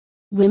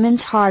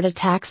Women's heart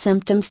attack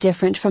symptoms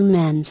different from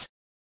men's.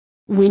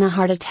 When a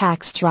heart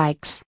attack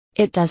strikes,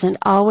 it doesn't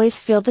always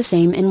feel the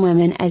same in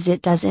women as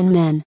it does in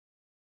men.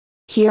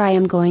 Here I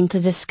am going to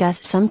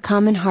discuss some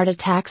common heart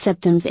attack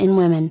symptoms in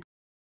women.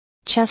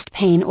 Chest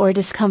pain or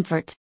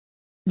discomfort.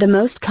 The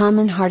most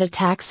common heart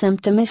attack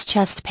symptom is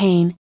chest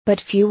pain, but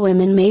few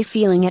women may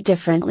feeling it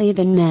differently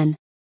than men.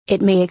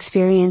 It may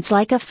experience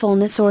like a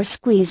fullness or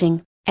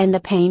squeezing, and the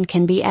pain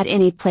can be at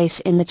any place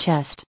in the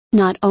chest,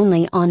 not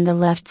only on the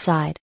left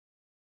side.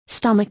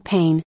 Stomach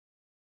pain.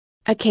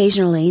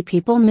 Occasionally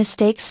people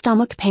mistake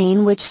stomach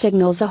pain, which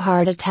signals a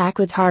heart attack,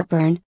 with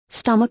heartburn,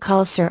 stomach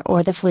ulcer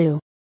or the flu.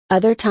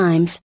 Other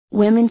times,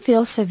 women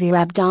feel severe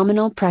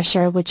abdominal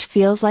pressure which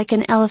feels like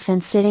an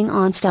elephant sitting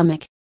on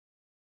stomach.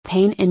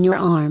 Pain in your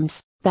arms,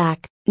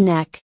 back,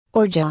 neck,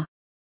 or jaw.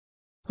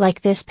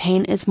 Like this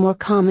pain is more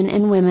common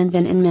in women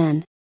than in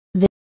men.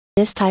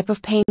 This type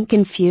of pain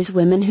confuses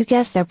women who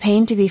guess their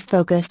pain to be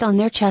focused on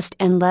their chest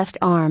and left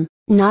arm,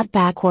 not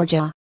back or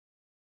jaw.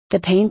 The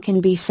pain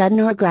can be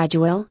sudden or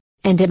gradual,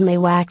 and it may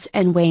wax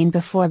and wane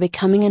before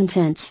becoming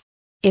intense.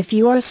 If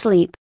you are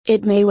asleep,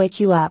 it may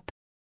wake you up.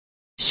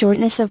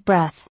 Shortness of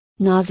breath,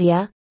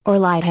 nausea, or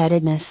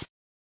lightheadedness.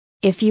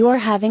 If you are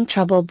having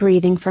trouble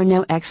breathing for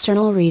no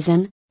external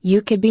reason,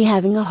 you could be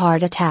having a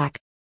heart attack.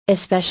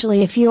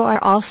 Especially if you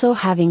are also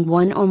having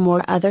one or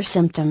more other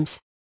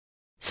symptoms.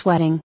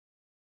 Sweating.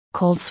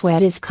 Cold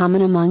sweat is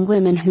common among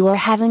women who are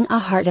having a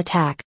heart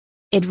attack.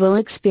 It will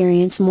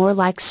experience more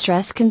like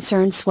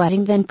stress-concerned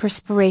sweating than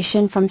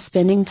perspiration from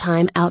spending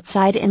time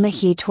outside in the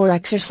heat or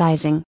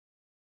exercising.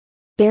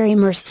 Barry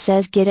Merce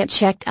says get it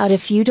checked out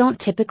if you don't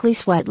typically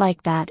sweat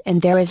like that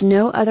and there is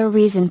no other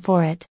reason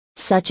for it,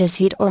 such as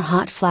heat or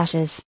hot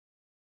flashes.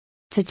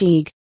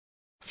 Fatigue.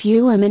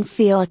 Few women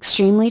feel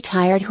extremely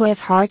tired who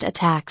have heart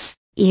attacks,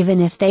 even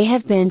if they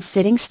have been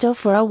sitting still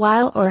for a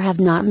while or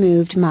have not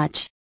moved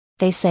much.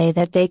 They say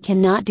that they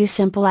cannot do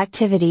simple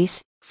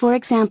activities, for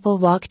example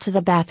walk to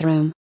the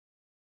bathroom.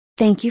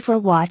 Thank you for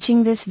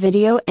watching this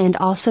video and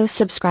also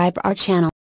subscribe our channel.